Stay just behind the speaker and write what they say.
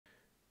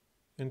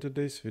In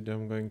today's video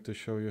I'm going to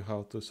show you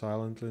how to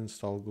silently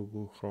install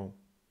Google Chrome.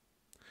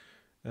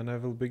 And I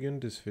will begin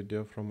this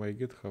video from my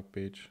GitHub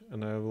page,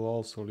 and I will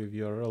also leave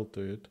URL to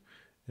it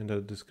in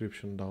the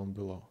description down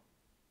below.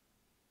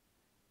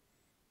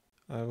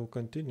 I will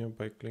continue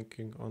by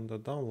clicking on the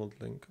download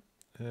link,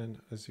 and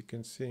as you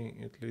can see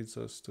it leads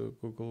us to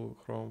Google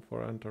Chrome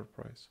for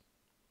Enterprise.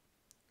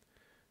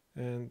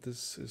 And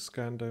this is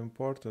kinda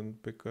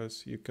important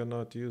because you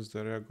cannot use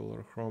the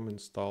regular Chrome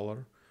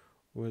installer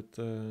with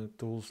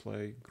tools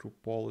like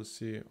Group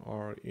Policy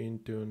or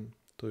Intune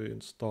to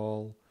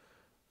install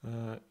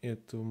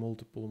it to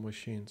multiple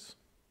machines,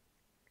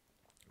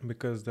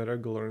 because the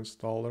regular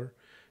installer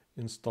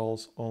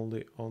installs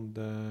only on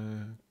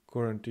the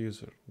current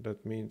user.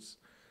 That means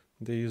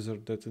the user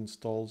that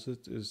installs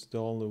it is the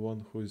only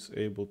one who is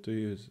able to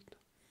use it.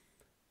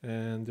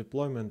 And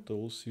deployment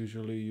tools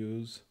usually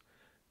use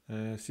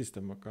a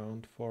system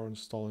account for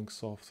installing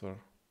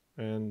software,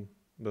 and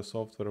the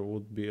software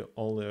would be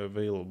only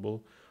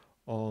available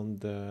on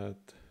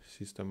that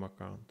system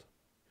account.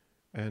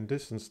 And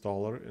this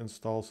installer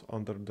installs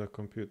under the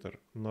computer,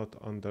 not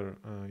under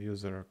a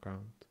user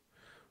account,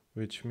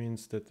 which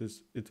means that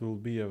it will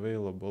be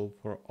available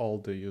for all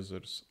the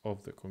users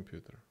of the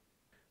computer.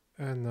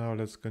 And now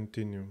let's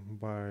continue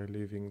by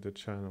leaving the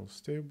channel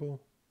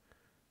stable.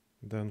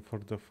 Then for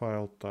the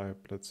file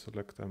type, let's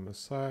select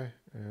MSI,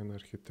 and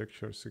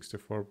architecture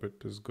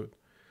 64-bit is good.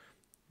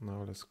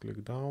 Now let's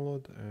click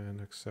download and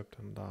accept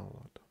and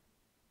download.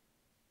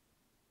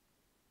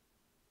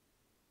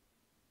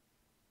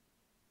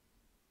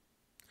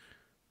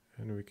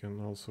 And we can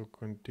also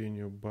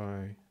continue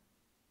by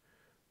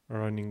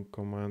running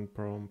command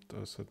prompt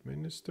as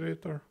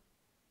administrator.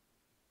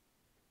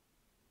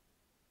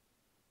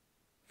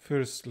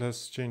 First,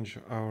 let's change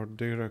our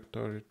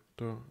directory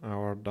to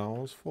our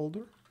downloads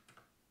folder.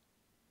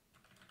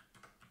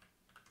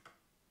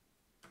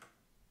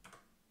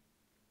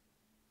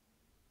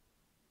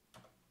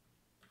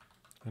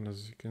 And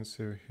as you can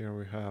see here,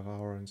 we have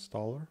our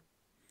installer.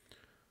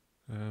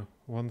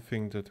 One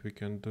thing that we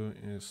can do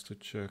is to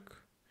check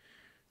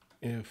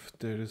if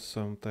there is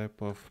some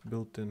type of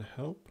built-in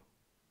help.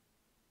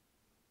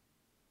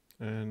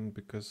 And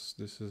because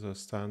this is a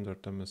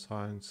standard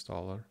MSI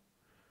installer,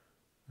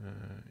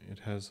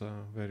 it has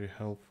a very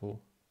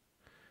helpful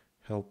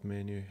help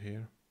menu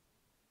here,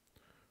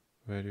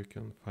 where you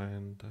can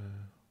find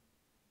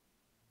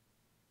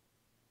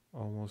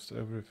almost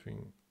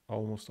everything,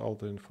 almost all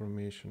the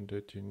information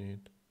that you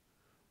need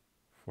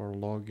for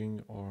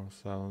logging or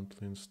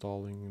silently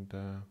installing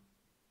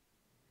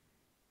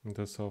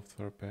the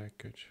software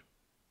package.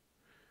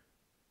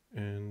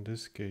 In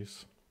this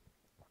case,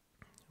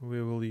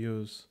 we will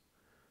use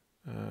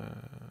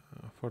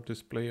for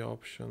display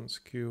options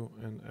Q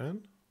and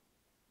N,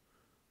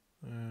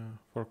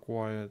 for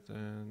quiet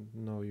and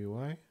no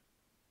UI,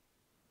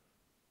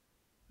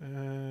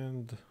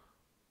 and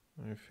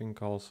I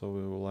think also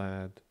we will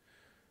add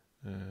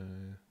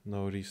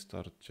no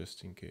restart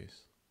just in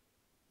case.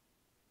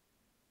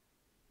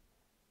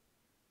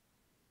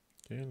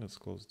 Okay, let's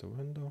close the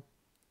window,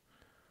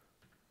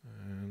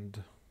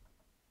 and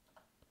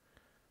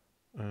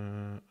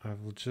I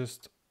will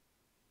just,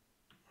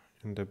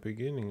 in the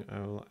beginning,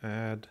 I will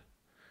add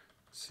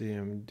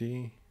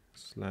cmd/c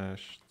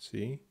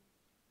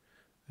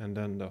and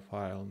then the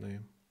file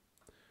name.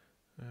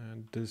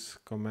 And this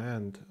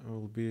command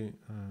will be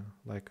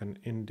like an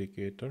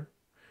indicator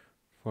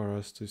for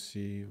us to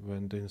see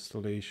when the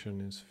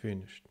installation is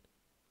finished.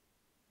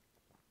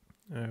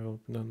 I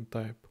will then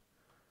type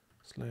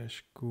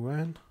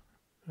 /qn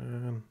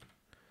and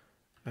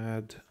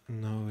add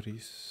no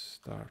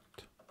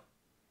restart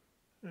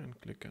and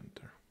click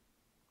enter.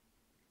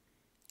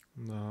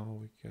 Now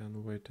we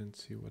can wait and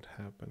see what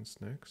happens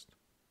next.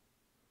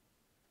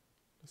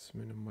 Let's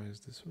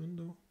minimize this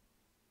window.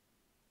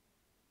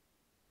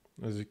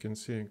 As you can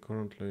see,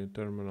 currently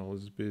terminal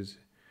is busy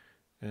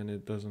and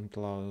it doesn't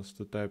allow us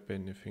to type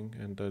anything,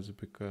 and that's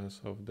because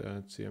of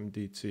the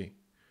cmd/c.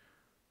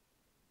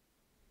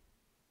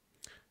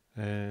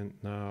 And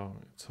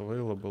now it's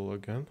available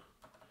again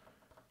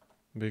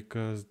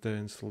because the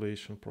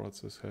installation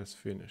process has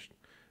finished.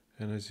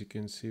 And as you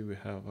can see, we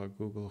have a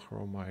Google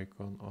Chrome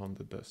icon on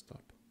the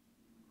desktop.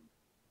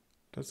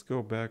 Let's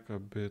go back a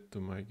bit to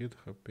my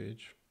GitHub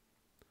page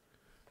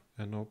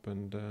and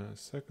open the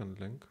second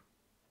link.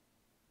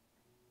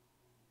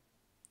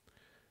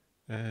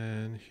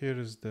 And here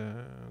is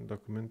the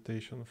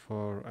documentation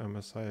for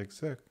MSI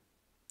exec.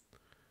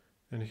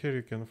 And here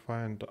you can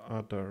find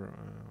other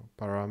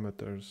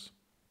parameters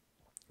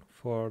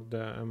for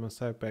the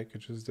MSI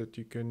packages that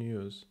you can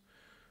use.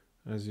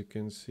 As you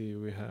can see,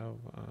 we have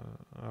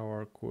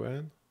our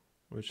QN,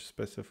 which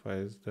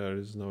specifies there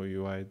is no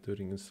UI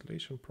during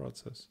installation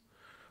process.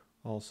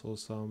 Also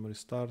some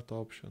restart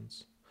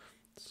options,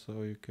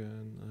 so you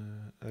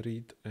can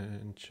read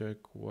and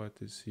check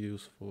what is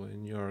useful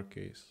in your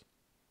case.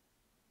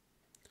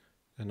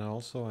 And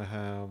also I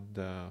have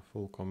the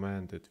full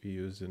command that we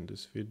use in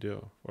this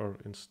video for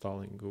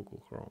installing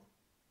Google Chrome.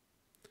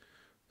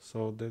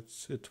 So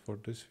that's it for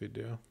this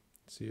video.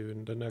 See you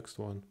in the next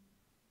one.